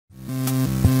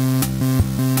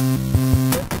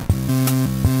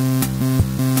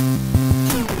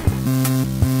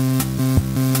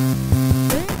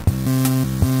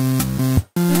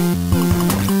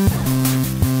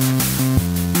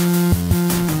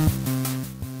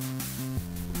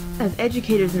As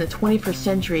educators in the 21st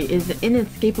century, it is an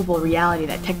inescapable reality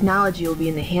that technology will be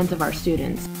in the hands of our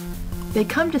students. They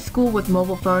come to school with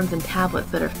mobile phones and tablets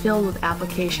that are filled with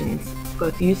applications,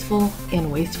 both useful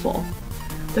and wasteful.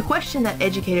 The question that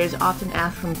educators often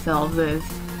ask themselves is,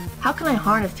 how can I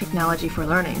harness technology for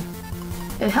learning?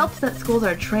 It helps that schools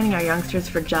are training our youngsters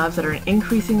for jobs that are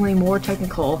increasingly more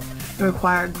technical and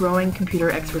require growing computer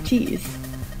expertise.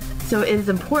 So it is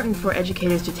important for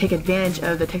educators to take advantage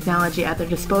of the technology at their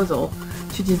disposal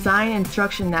to design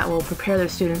instruction that will prepare their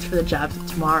students for the jobs of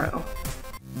tomorrow.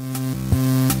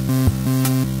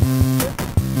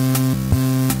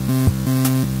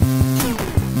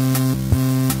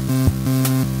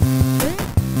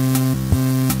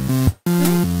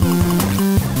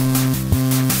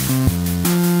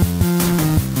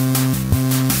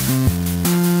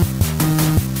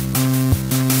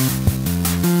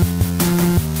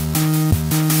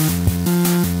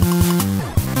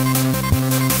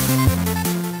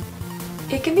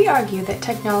 It can be argued that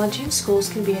technology in schools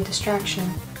can be a distraction,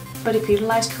 but if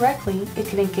utilized correctly, it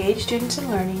can engage students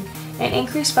in learning and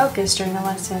increase focus during a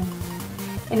lesson.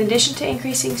 In addition to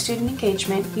increasing student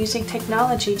engagement, using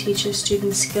technology teaches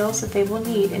students skills that they will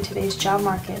need in today's job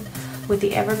market with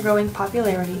the ever-growing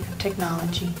popularity of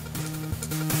technology.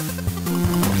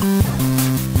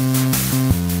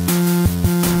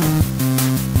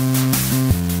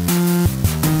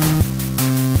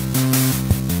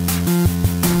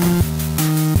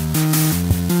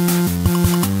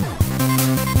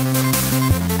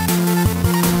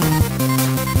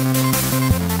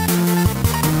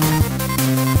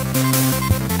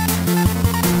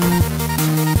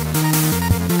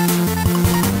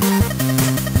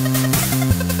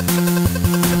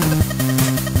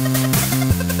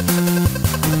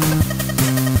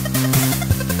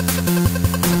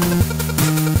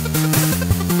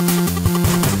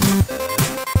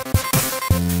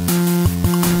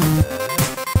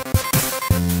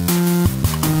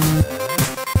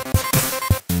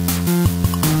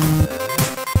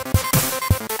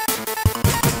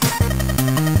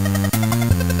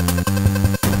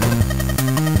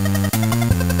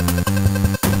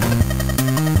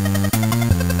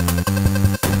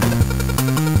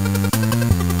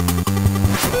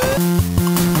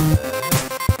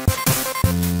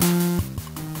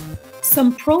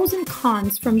 Some pros and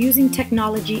cons from using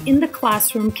technology in the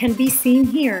classroom can be seen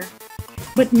here,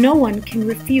 but no one can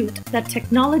refute that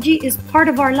technology is part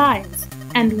of our lives,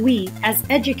 and we, as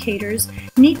educators,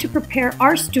 need to prepare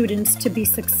our students to be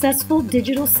successful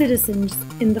digital citizens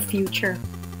in the future.